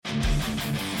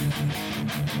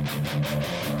As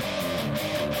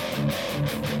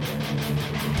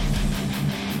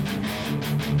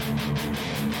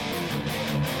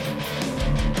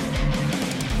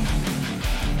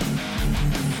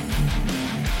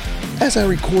I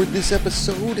record this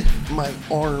episode, my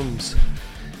arms,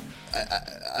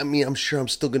 I mean, I'm sure I'm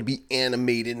still going to be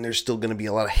animated and there's still going to be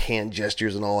a lot of hand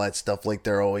gestures and all that stuff like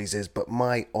there always is, but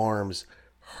my arms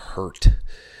hurt.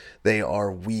 They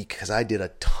are weak because I did a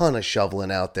ton of shoveling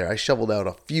out there. I shoveled out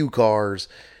a few cars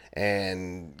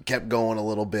and kept going a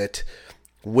little bit,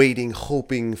 waiting,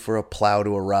 hoping for a plow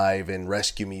to arrive and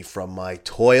rescue me from my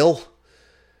toil.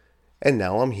 And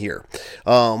now I'm here.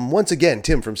 Once again,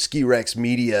 Tim from Ski Rex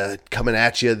Media coming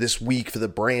at you this week for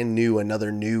the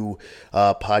another new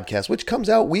podcast, which comes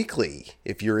out weekly.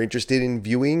 If you're interested in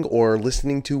viewing or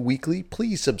listening to weekly,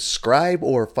 please subscribe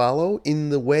or follow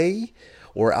in the way,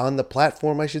 or on the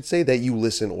platform, I should say, that you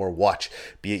listen or watch,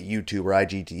 be it YouTube or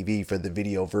IGTV for the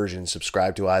video version.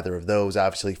 Subscribe to either of those.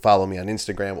 Obviously, follow me on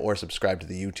Instagram or subscribe to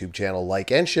the YouTube channel.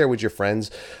 Like and share with your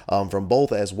friends from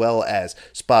both, as well as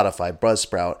Spotify,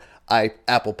 Buzzsprout,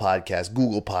 Apple Podcasts,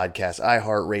 Google Podcasts,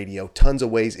 iHeartRadio, tons of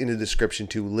ways in the description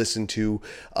to listen to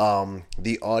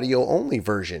the audio-only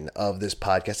version of this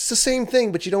podcast. It's the same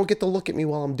thing, but you don't get to look at me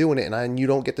while I'm doing it, and you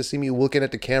don't get to see me looking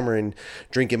at the camera and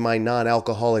drinking my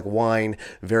non-alcoholic wine,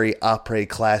 very après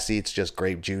classy. It's just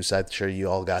grape juice. I'm sure you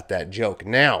all got that joke.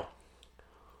 Now,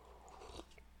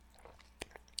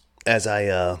 as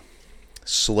I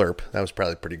slurp, that was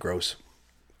probably pretty gross.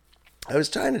 I was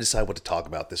trying to decide what to talk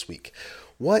about this week.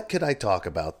 What could I talk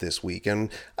about this week?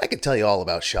 And I could tell you all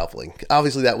about shoveling.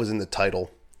 Obviously, that was in the title.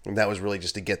 And that was really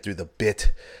just to get through the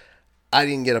bit. I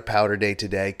didn't get a powder day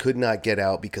today. Could not get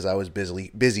out because I was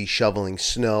busy shoveling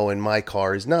snow. And my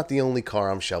car is not the only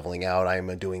car I'm shoveling out. I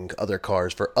am doing other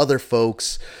cars for other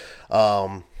folks.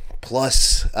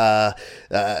 Plus,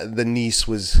 the niece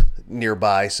was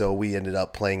nearby, so we ended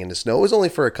up playing in the snow. It was only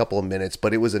for a couple of minutes,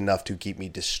 but it was enough to keep me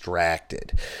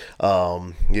distracted.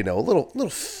 A little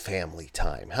family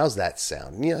time. How's that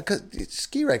sound? Yeah, because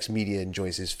Ski Rex Media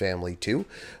enjoys his family too,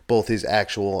 both his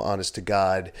actual, honest to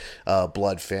God,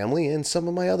 blood family and some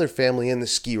of my other family in the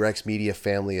Ski Rex Media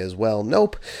family as well.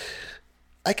 Nope.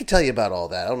 I could tell you about all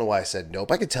that. I don't know why I said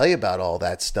nope. I could tell you about all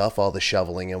that stuff, all the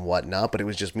shoveling and whatnot, but it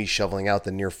was just me shoveling out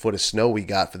the near foot of snow we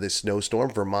got for this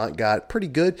snowstorm. Vermont got pretty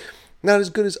good. Not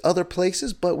as good as other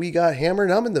places, but we got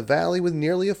hammered. I'm in the valley with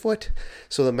nearly a foot,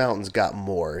 so the mountains got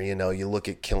more. You know, you look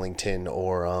at Killington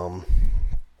or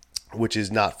which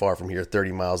is not far from here,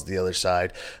 30 miles the other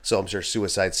side. So I'm sure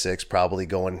Suicide 6 probably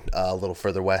going a little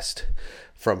further west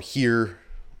from here.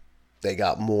 They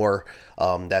got more.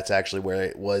 That's actually where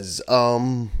it was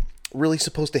really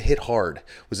supposed to hit hard,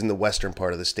 was in the western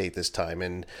part of the state this time,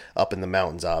 and up in the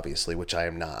mountains, obviously, which I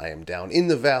am not. I am down in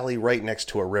the valley right next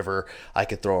to a river. I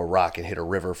could throw a rock and hit a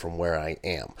river from where I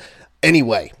am.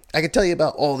 Anyway, I could tell you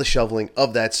about all the shoveling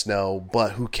of that snow,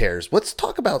 but who cares? Let's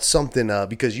talk about something,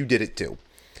 because you did it too,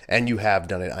 and you have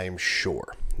done it, I am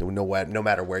sure, no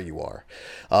matter where you are.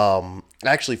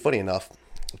 Actually, funny enough,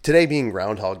 today being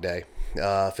Groundhog Day,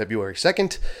 February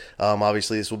 2nd.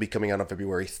 Obviously, this will be coming out on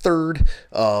February 3rd.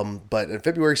 But on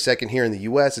February 2nd here in the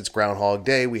U.S., it's Groundhog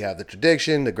Day. We have the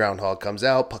tradition. The groundhog comes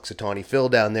out. Puxatawney Phil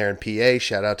down there in PA.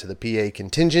 Shout out to the PA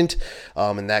contingent.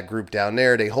 And that group down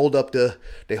there, they hold up the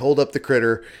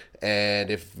critter. And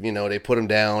if, they put him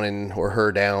down or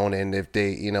her down, and if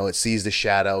they, it sees the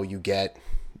shadow, you get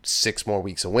 6 more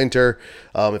weeks of winter.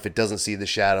 If it doesn't see the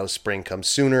shadow, spring comes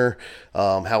sooner.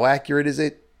 How accurate is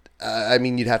it?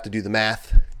 You'd have to do the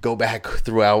math, go back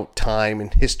throughout time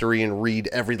and history and read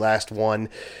every last one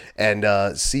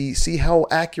and see how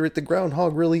accurate the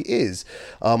groundhog really is.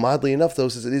 Oddly enough, though,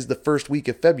 since it is the first week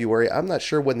of February, I'm not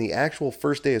sure when the actual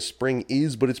first day of spring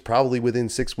is, but it's probably within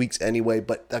 6 weeks anyway.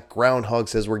 But that groundhog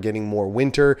says we're getting more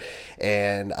winter,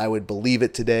 and I would believe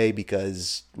it today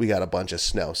because we got a bunch of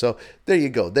snow. So there you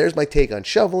go. There's my take on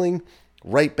shoveling.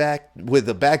 Right back with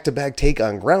a back-to-back take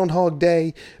on Groundhog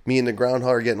Day. Me and the groundhog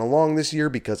are getting along this year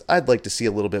because I'd like to see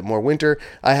a little bit more winter.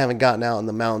 I haven't gotten out in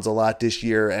the mountains a lot this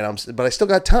year, but I still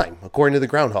got time. According to the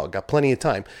groundhog, got plenty of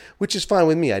time, which is fine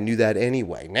with me. I knew that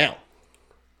anyway. Now,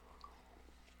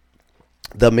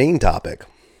 the main topic,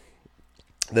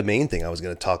 the main thing I was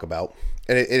going to talk about,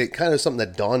 and it kind of something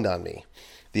that dawned on me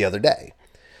the other day.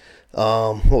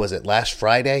 What was it? Last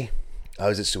Friday, I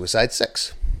was at Suicide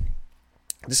 6.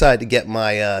 Decided to get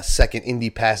my second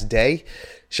Indy Pass day.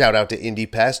 Shout out to Indy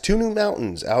Pass. 2 new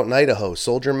mountains out in Idaho,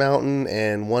 Soldier Mountain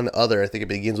and one other. I think it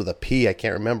begins with a P. I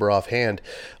can't remember offhand.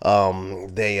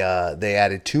 They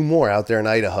added 2 more out there in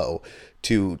Idaho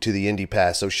to the Indy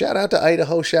Pass. So shout out to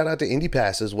Idaho. Shout out to Indy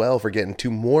Pass as well for getting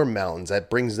 2 more mountains. That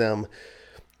brings them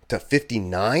to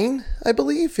 59, I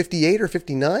believe, 58 or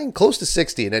 59, close to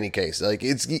 60 in any case. Like,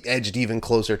 it's edged even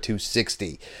closer to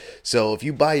 60. So if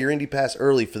you buy your Indy Pass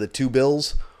early for the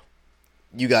 $2,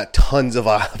 you got tons of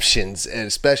options, and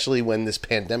especially when this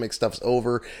pandemic stuff's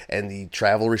over and the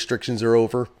travel restrictions are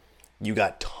over, you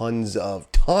got tons of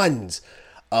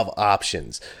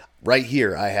options. Right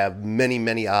here, I have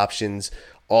many options,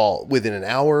 all within an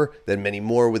hour, then many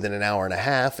more within an hour and a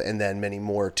half, and then many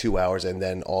more 2 hours, and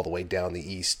then all the way down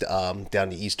the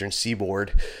eastern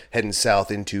seaboard, heading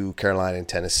south into Carolina and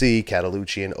Tennessee,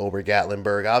 Cataloochee and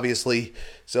Ober-Gatlinburg, obviously.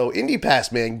 So Indy Pass,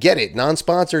 man, get it.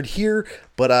 Non-sponsored here,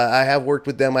 but I have worked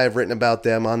with them. I have written about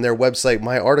them on their website.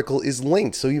 My article is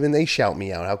linked, so even they shout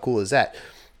me out. How cool is that?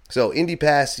 So Indy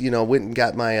Pass, went and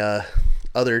got my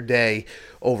other day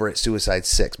over at Suicide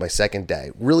 6, my second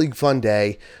day. Really fun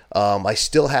day. I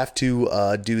still have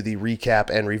to do the recap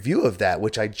and review of that,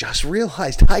 which I just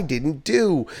realized I didn't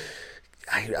do.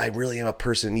 I really am a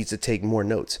person that needs to take more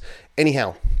notes.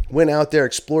 Anyhow, went out there,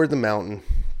 explored the mountain,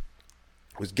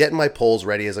 was getting my poles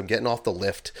ready as I'm getting off the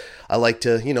lift. I like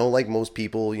to, like most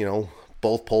people,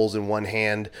 both poles in one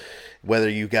hand, whether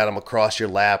you got them across your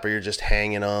lap or you're just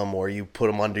hanging them or you put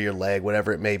them under your leg,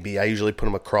 whatever it may be. I usually put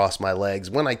them across my legs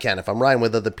when I can. If I'm riding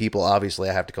with other people, obviously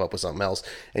I have to come up with something else,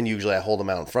 and usually I hold them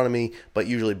out in front of me, but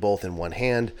usually both in one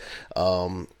hand.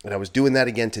 And I was doing that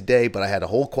again today, but I had a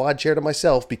whole quad chair to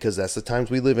myself because that's the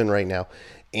times we live in right now.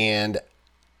 And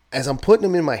as I'm putting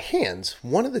them in my hands,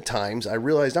 one of the times I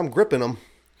realized I'm gripping them,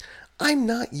 I'm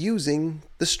not using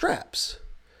the straps.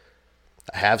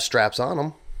 I have straps on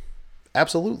them.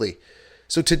 Absolutely.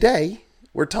 So today,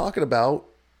 we're talking about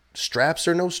straps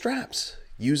or no straps.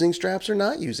 Using straps or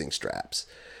not using straps.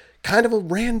 Kind of a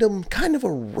random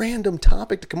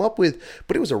topic to come up with,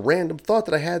 but it was a random thought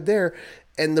that I had there.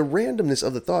 And the randomness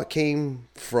of the thought came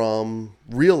from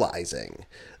realizing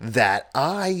that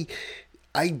I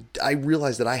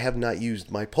realized that I have not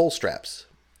used my pole straps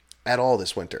at all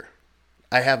this winter.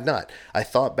 I have not. I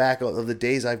thought back of the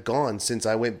days I've gone since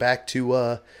I went back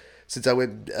to,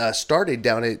 started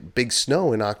down at Big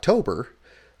Snow in October.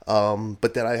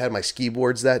 But then I had my ski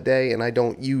boards that day, and I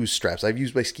don't use straps. I've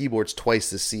used my ski boards twice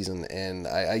this season, and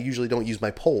I usually don't use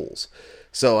my poles.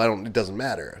 So it doesn't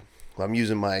matter. If I'm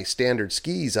using my standard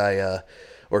skis,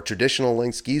 or traditional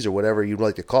length skis, or whatever you'd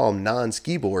like to call them,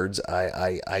 non-ski boards,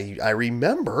 I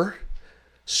remember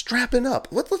strapping up.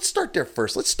 Let's start there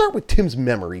first. Let's start with Tim's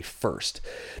memory first.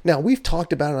 Now, we've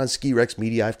talked about it on Ski Rex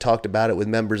Media. I've talked about it with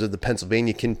members of the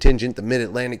Pennsylvania contingent, the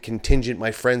Mid-Atlantic contingent,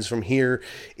 my friends from here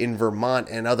in Vermont,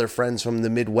 and other friends from the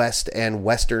Midwest and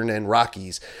Western and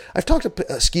Rockies. I've talked to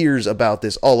skiers about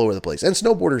this all over the place, and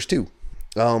snowboarders too.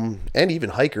 And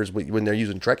even hikers when they're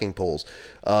using trekking poles.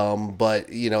 But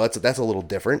that's a little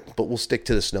different, but we'll stick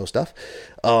to the snow stuff.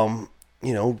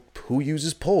 Who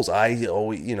uses poles?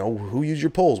 Who use your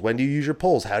poles? When do you use your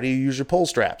poles? How do you use your pole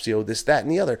straps? This, that,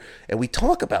 and the other. And we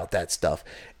talk about that stuff.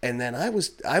 And then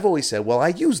I've always said, well, I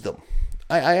use them.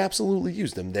 I absolutely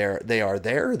use them. They are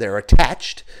there. They're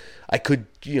attached. I could,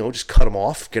 just cut them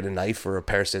off, get a knife or a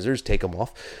pair of scissors, take them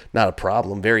off. Not a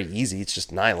problem. Very easy. It's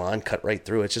just nylon, cut right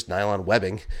through. It's just nylon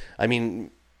webbing. I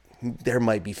mean, there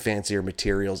might be fancier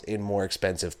materials in more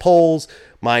expensive poles.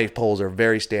 My poles are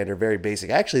very standard, very basic.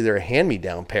 Actually, they're a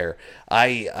hand-me-down pair.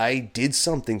 I did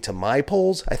something to my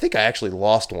poles. I think I actually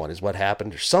lost one is what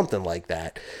happened, or something like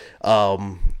that.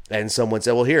 And someone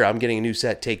said, well, here, I'm getting a new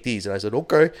set. Take these. And I said,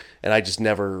 okay. And I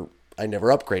never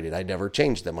upgraded. I never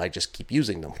changed them. I just keep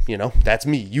using them. That's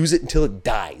me. Use it until it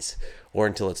dies or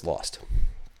until it's lost.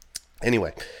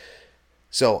 Anyway.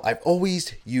 So I've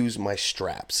always used my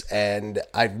straps, and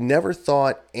I've never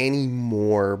thought any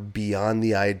more beyond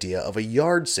the idea of a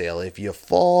yard sale. If you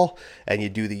fall and you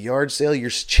do the yard sale, you're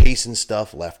chasing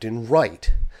stuff left and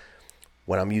right.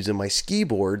 When I'm using my ski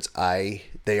boards,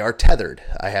 they are tethered.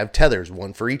 I have tethers,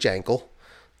 one for each ankle.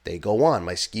 They go on.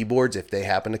 My ski boards, if they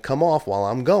happen to come off while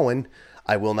I'm going,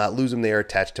 I will not lose them. They are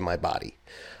attached to my body.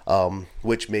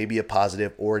 Which may be a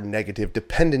positive or negative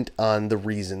dependent on the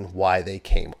reason why they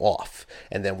came off.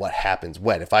 And then what happens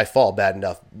when. If I fall bad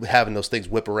enough, having those things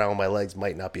whip around my legs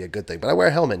might not be a good thing. But I wear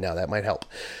a helmet now. That might help.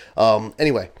 I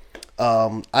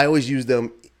always use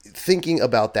them thinking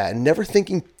about that and never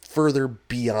thinking further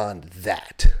beyond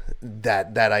that.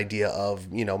 That idea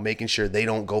of, making sure they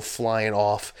don't go flying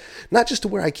off, not just to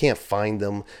where I can't find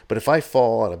them, but if I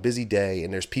fall on a busy day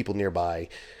and there's people nearby,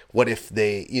 what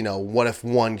if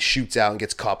one shoots out and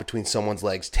gets caught between someone's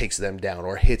legs, takes them down,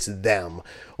 or hits them,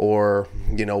 or,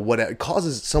 what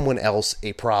causes someone else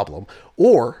a problem?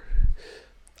 Or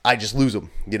I just lose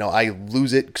them. I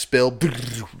lose it, spill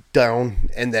down,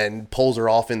 and then poles are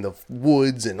off in the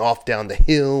woods and off down the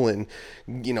hill, and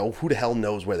who the hell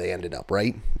knows where they ended up,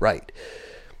 right? Right.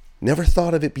 Never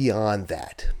thought of it beyond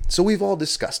that. So we've all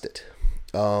discussed it.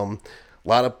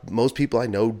 Most people I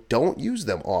know don't use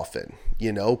them often.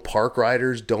 Park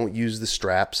riders don't use the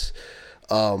straps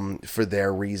for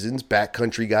their reasons.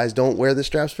 Backcountry guys don't wear the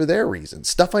straps for their reasons.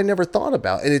 Stuff I never thought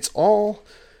about. And it's all,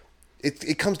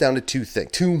 it comes down to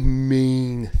two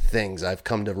main things I've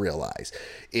come to realize.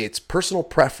 It's personal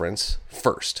preference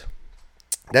first.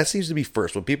 That seems to be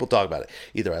first when people talk about it.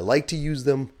 Either I like to use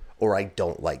them or I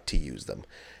don't like to use them.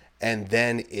 And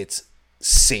then it's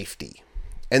safety.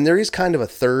 And there is kind of a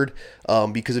third,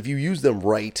 because if you use them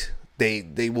right,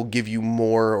 they will give you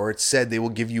more, or it's said they will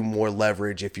give you more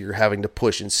leverage if you're having to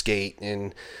push and skate.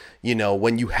 And,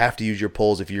 when you have to use your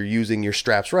poles, if you're using your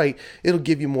straps right, it'll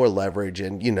give you more leverage,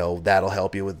 and, that'll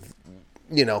help you with,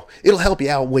 it'll help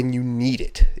you out when you need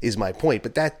it, is my point.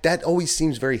 But that always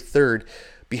seems very third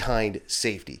behind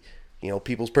safety.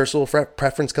 People's personal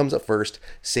preference comes up first,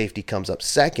 safety comes up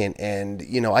second, and,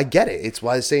 I get it. It's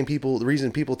why the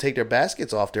reason people take their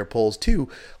baskets off their poles too,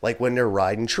 like when they're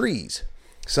riding trees.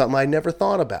 Something I never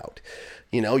thought about.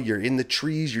 You're in the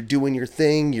trees, you're doing your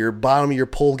thing, your bottom of your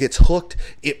pole gets hooked,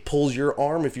 it pulls your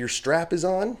arm if your strap is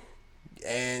on,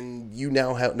 and you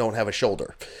now don't have a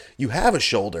shoulder. You have a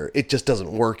shoulder, it just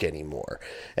doesn't work anymore.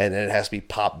 And then it has to be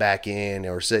popped back in,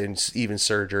 or even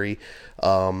surgery.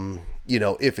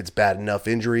 If it's bad enough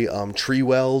injury, tree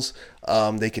wells,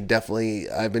 they can definitely,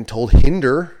 I've been told,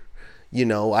 hinder.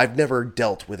 I've never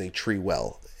dealt with a tree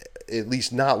well, at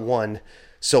least not one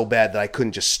so bad that I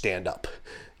couldn't just stand up.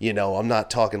 I'm not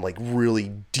talking like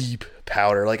really deep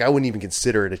powder. Like I wouldn't even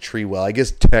consider it a tree well. I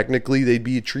guess technically they'd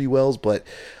be tree wells, but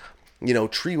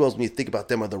tree wells, when you think about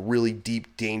them, are the really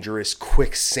deep, dangerous,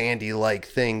 quicksandy like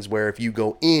things where if you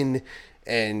go in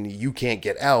and you can't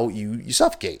get out, you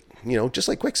suffocate. Just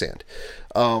like quicksand.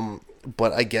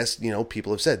 But I guess,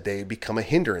 people have said they become a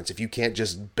hindrance. If you can't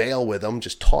just bail with them,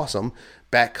 just toss them.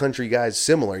 Backcountry guys,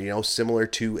 similar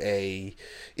to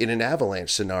in an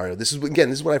avalanche scenario. This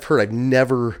is what I've heard. I've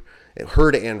never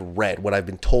heard and read what I've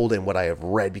been told and what I have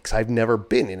read, because I've never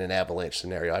been in an avalanche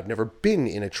scenario. I've never been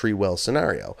in a tree well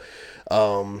scenario.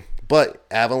 But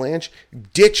avalanche,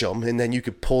 ditch them, and then you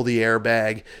could pull the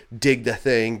airbag, dig the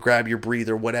thing, grab your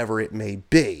breather, whatever it may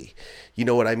be. You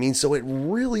know what I mean? So it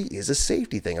really is a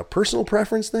safety thing, a personal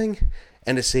preference thing,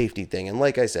 and a safety thing. And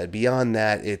like I said, beyond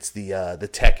that, it's the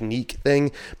technique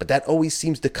thing, but that always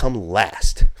seems to come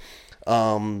last.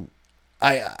 I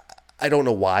don't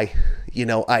know why. You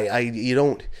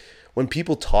don't, when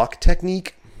people talk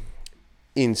technique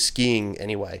in skiing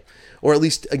anyway, or at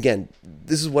least, again,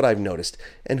 this is what I've noticed,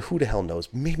 and who the hell knows?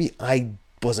 Maybe I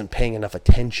wasn't paying enough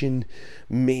attention.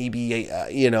 Maybe,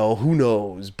 who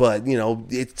knows? But,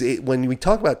 when we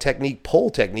talk about technique, pole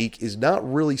technique is not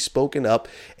really spoken up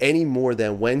any more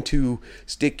than when to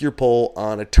stick your pole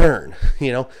on a turn.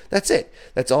 That's it.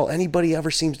 That's all anybody ever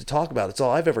seems to talk about. It's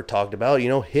all I've ever talked about.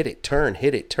 Hit it, turn,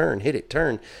 hit it, turn, hit it,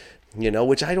 turn.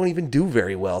 Which I don't even do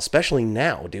very well, especially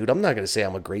now, dude. I'm not going to say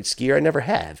I'm a great skier. I never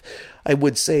have. I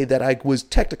would say that I was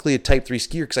technically a type 3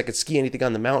 skier because I could ski anything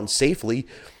on the mountain safely.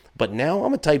 But now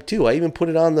I'm a type 2. I even put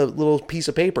it on the little piece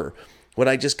of paper when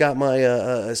I just got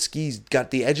my skis,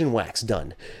 got the edge and wax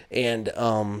done. And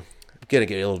I'm going to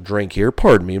get a little drink here.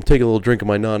 Pardon me. I'm taking a little drink of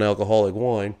my non-alcoholic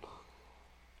wine.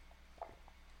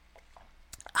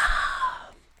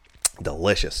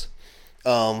 Delicious.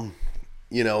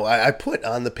 I put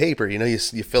on the paper, you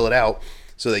fill it out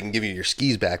so they can give you your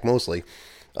skis back mostly.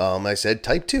 I said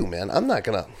type 2, man. I'm not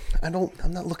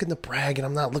looking to brag, and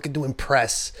I'm not looking to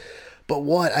impress. But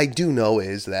what I do know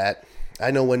is that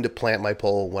I know when to plant my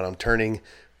pole when I'm turning,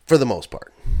 for the most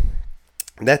part.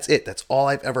 And that's it. That's all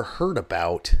I've ever heard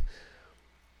about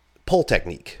pole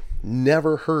technique.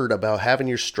 Never heard about having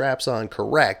your straps on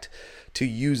correct to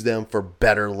use them for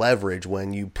better leverage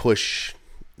when you push,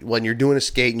 when you're doing a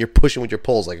skate and you're pushing with your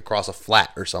poles, like across a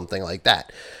flat or something like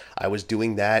that. I was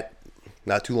doing that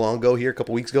not too long ago here, a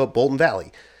couple weeks ago at Bolton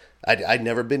Valley. I'd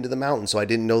never been to the mountain, so I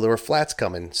didn't know there were flats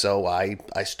coming. So I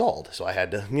stalled. So I had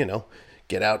to,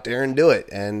 get out there and do it.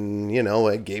 And,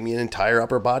 it gave me an entire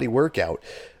upper body workout.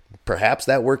 Perhaps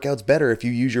that workout's better if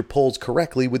you use your poles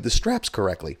correctly with the straps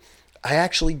correctly. I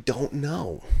actually don't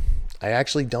know. I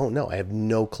have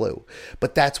no clue.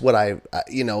 But that's what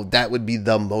that would be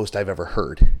the most I've ever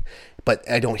heard. But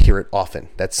I don't hear it often.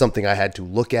 That's something I had to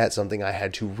look at, something I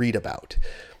had to read about.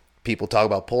 People talk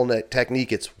about pole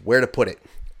technique, it's where to put it.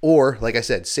 Or, like I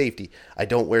said, safety. I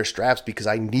don't wear straps because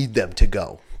I need them to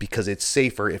go, because it's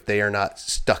safer if they are not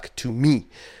stuck to me.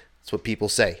 That's what people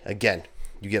say. Again,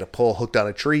 you get a pole hooked on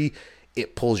a tree,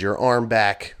 it pulls your arm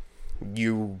back,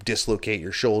 you dislocate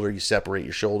your shoulder, you separate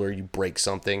your shoulder, you break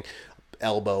something,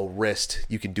 elbow, wrist,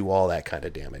 you can do all that kind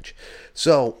of damage.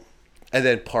 So, and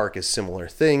then park is similar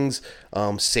things.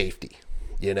 Safety.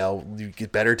 It's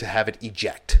better to have it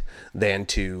eject than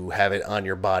to have it on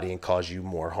your body and cause you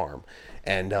more harm.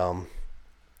 And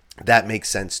that makes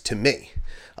sense to me.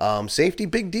 Safety,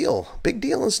 big deal. Big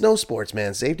deal in snow sports,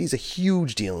 man. Safety is a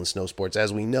huge deal in snow sports,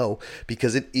 as we know,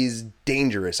 because it is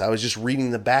dangerous. I was just reading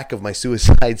the back of my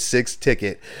Suicide 6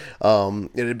 ticket.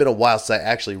 It had been a while since I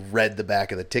actually read the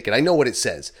back of the ticket. I know what it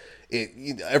says.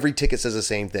 Every ticket says the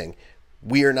same thing.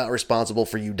 We are not responsible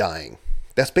for you dying.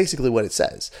 That's basically what it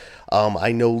says.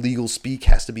 I know legal speak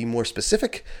has to be more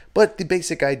specific, but the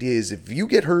basic idea is if you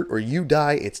get hurt or you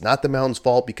die, it's not the mountain's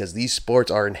fault because these sports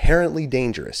are inherently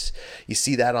dangerous. You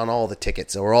see that on all the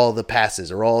tickets or all the passes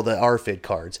or all the RFID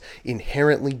cards.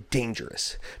 Inherently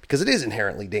dangerous. Because it is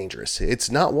inherently dangerous.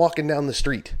 It's not walking down the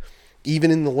street,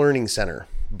 even in the learning center,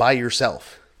 by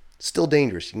yourself. It's still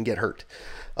dangerous. You can get hurt.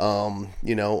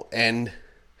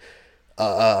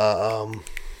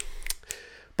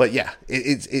 But yeah,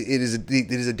 it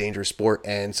is a dangerous sport,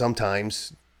 and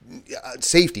sometimes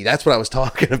safety. That's what I was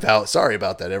talking about. Sorry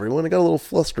about that, everyone. I got a little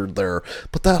flustered there,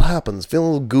 but that happens. Feeling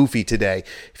a little goofy today.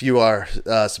 If you are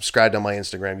subscribed on my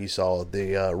Instagram, you saw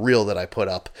the reel that I put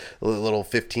up, a little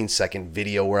 15-second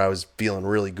video where I was feeling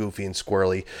really goofy and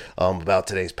squirrely about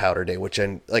today's powder day, which,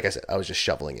 like I said, I was just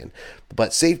shoveling in.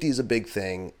 But safety is a big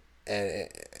thing,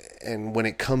 and when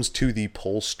it comes to the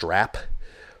pole strap,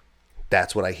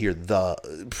 that's what I hear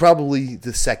probably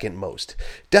the second most.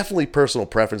 Definitely personal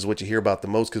preference is what you hear about the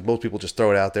most because most people just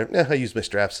throw it out there. I use my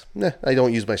straps. I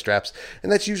don't use my straps.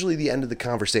 And that's usually the end of the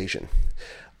conversation.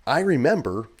 I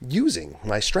remember using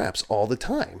my straps all the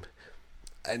time.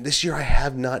 And this year I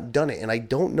have not done it. And I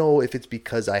don't know if it's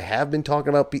because I have been talking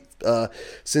about,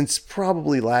 since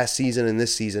probably last season and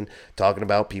this season, talking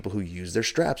about people who use their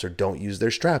straps or don't use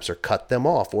their straps or cut them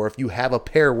off. Or if you have a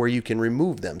pair where you can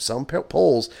remove them. Some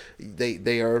poles,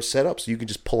 they are set up so you can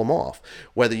just pull them off.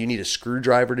 Whether you need a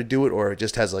screwdriver to do it or it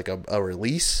just has like a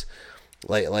release,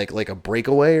 like a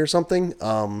breakaway or something,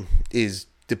 is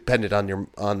dependent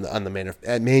on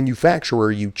the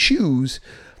manufacturer you choose.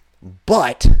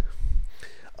 But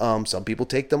some people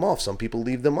take them off. Some people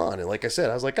leave them on. And like I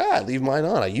said, I was like, I leave mine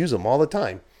on. I use them all the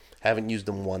time. Haven't used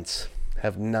them once.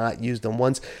 Have not used them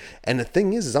once. And the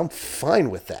thing is I'm fine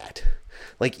with that.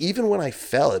 Like, even when I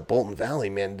fell at Bolton Valley,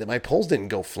 man, my poles didn't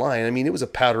go flying. I mean, it was a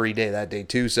powdery day that day,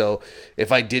 too. So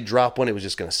if I did drop one, it was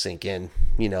just going to sink in,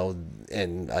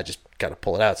 and I just got to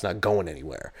pull it out. It's not going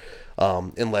anywhere.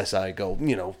 Unless I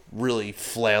go, really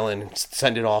flailing and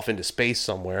send it off into space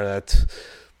somewhere. That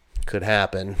could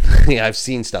happen. Yeah, I've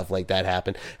seen stuff like that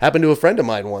happen. Happened to a friend of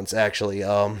mine once, actually.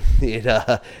 It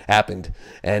happened.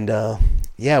 And,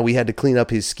 yeah, we had to clean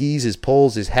up his skis, his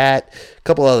poles, his hat, a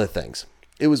couple other things.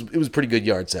 It was a pretty good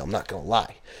yard sale, I'm not going to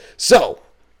lie. So,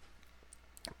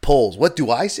 poles. What do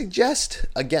I suggest?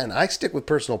 Again, I stick with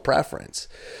personal preference.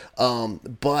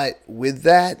 But with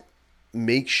that,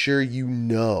 make sure you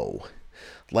know.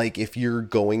 Like if you're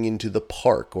going into the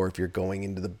park or if you're going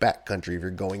into the backcountry, if you're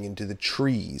going into the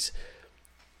trees,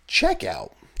 check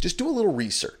out. Just do a little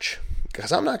research.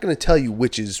 Because I'm not going to tell you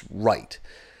which is right.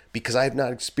 Because I have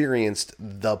not experienced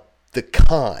the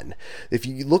con. If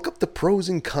you look up the pros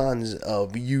and cons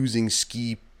of using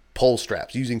pole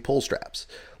straps,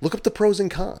 look up the pros and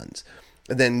cons,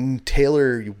 and then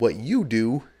tailor what you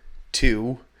do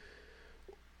to,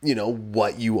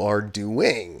 what you are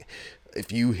doing.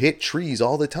 If you hit trees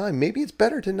all the time, maybe it's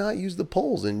better to not use the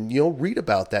poles and, read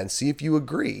about that and see if you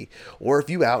agree. Or if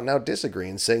you out and out disagree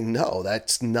and say, no,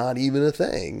 that's not even a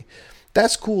thing.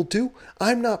 That's cool too.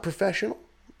 I'm not professional.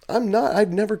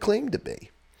 I've never claimed to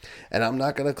be. And I'm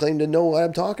not going to claim to know what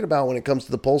I'm talking about when it comes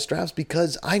to the pole straps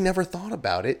because I never thought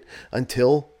about it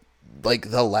until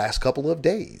like the last couple of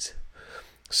days.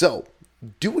 So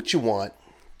do what you want.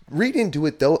 Read into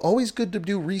it though. Always good to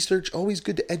do research. Always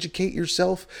good to educate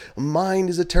yourself. Mind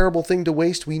is a terrible thing to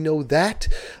waste. We know that.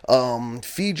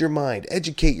 Feed your mind.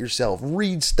 Educate yourself.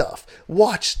 Read stuff.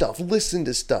 Watch stuff. Listen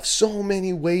to stuff. So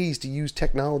many ways to use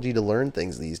technology to learn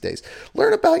things these days.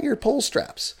 Learn about your pole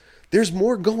straps. There's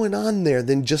more going on there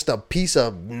than just a piece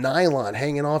of nylon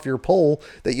hanging off your pole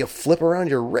that you flip around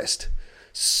your wrist.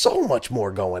 So much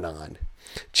more going on.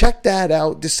 Check that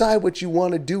out. Decide what you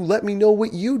want to do. Let me know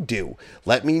what you do.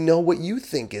 Let me know what you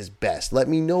think is best. Let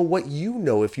me know what you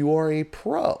know if you are a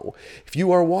pro. If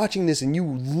you are watching this and you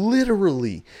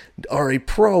literally are a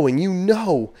pro and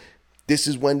this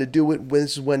is when to do it,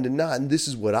 this is when to not, and this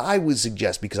is what I would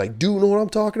suggest because I do know what I'm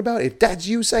talking about. If that's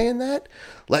you saying that,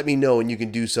 let me know, and you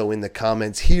can do so in the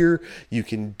comments here. You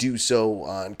can do so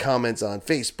on comments on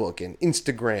Facebook and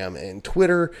Instagram and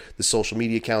Twitter. The social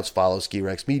media accounts follow Ski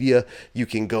Rex Media. You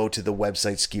can go to the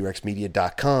website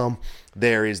skirexmedia.com.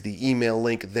 There is the email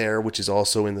link there, which is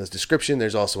also in the description.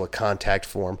 There's also a contact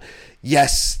form.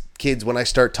 Yes, kids, when I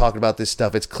start talking about this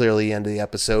stuff, it's clearly the end of the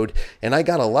episode, and I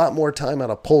got a lot more time out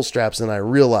of pull straps than I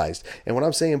realized. And when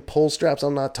I'm saying pull straps,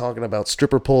 I'm not talking about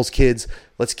stripper poles, kids.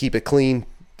 Let's keep it clean.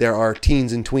 There are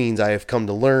teens and tweens, I have come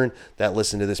to learn, that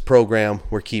listen to this program.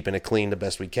 We're keeping it clean the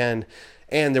best we can.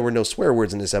 And there were no swear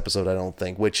words in this episode, I don't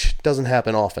think, which doesn't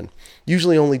happen often.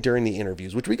 Usually only during the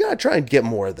interviews, which we got to try and get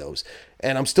more of those.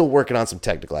 And I'm still working on some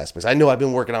technical aspects. I know I've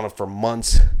been working on it for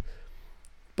months.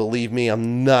 Believe me,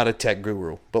 I'm not a tech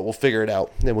guru, but we'll figure it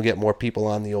out. Then we'll get more people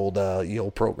on the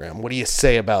old program. What do you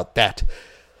say about that?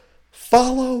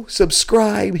 Follow,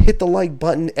 subscribe, hit the like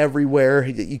button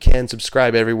everywhere that you can.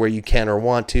 Subscribe everywhere you can or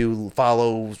want to.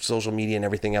 Follow social media and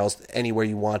everything else anywhere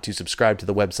you want to. Subscribe to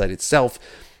the website itself.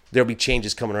 There'll be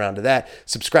changes coming around to that.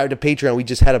 Subscribe to Patreon. We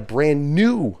just had a brand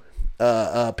new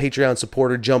Patreon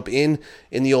supporter jump in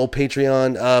the old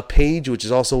Patreon page, which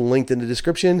is also linked in the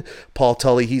description. Paul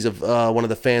Tully, he's one of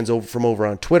the fans over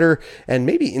on Twitter and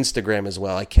maybe Instagram as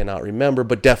well. I cannot remember,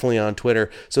 but definitely on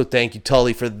Twitter. So thank you,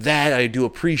 Tully, for that. I do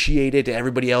appreciate it.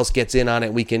 Everybody else gets in on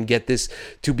it. We can get this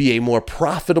to be a more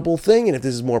profitable thing, and if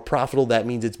this is more profitable, that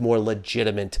means it's more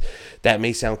legitimate. That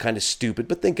may sound kind of stupid,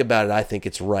 but think about it. I think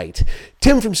it's right.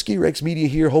 Tim from Ski Rex Media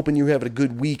here, hoping you're having a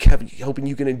good week, hoping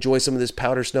you can enjoy some of this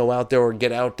powder snow out there or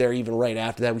get out there even right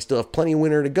after that. We still have plenty of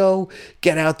winter to go.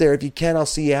 Get out there if you can. I'll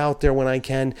see you out there when I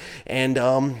can. And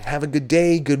have a good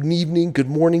day, good evening, good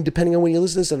morning, depending on when you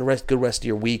listen to this, and good rest of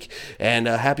your week. And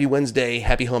happy Wednesday,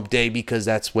 happy hump day, because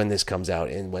that's when this comes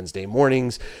out, in Wednesday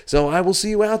mornings. So I will see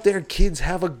you out there. Kids,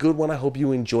 have a good one. I hope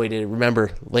you enjoyed it.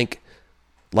 Remember, like,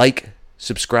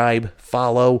 subscribe,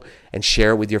 follow, and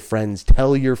share it with your friends.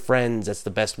 Tell your friends. That's the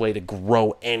best way to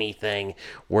grow anything.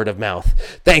 Word of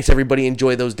mouth. Thanks, everybody.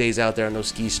 Enjoy those days out there on those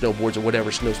skis, snowboards, or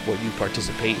whatever snow sport you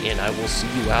participate in. I will see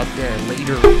you out there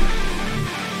later.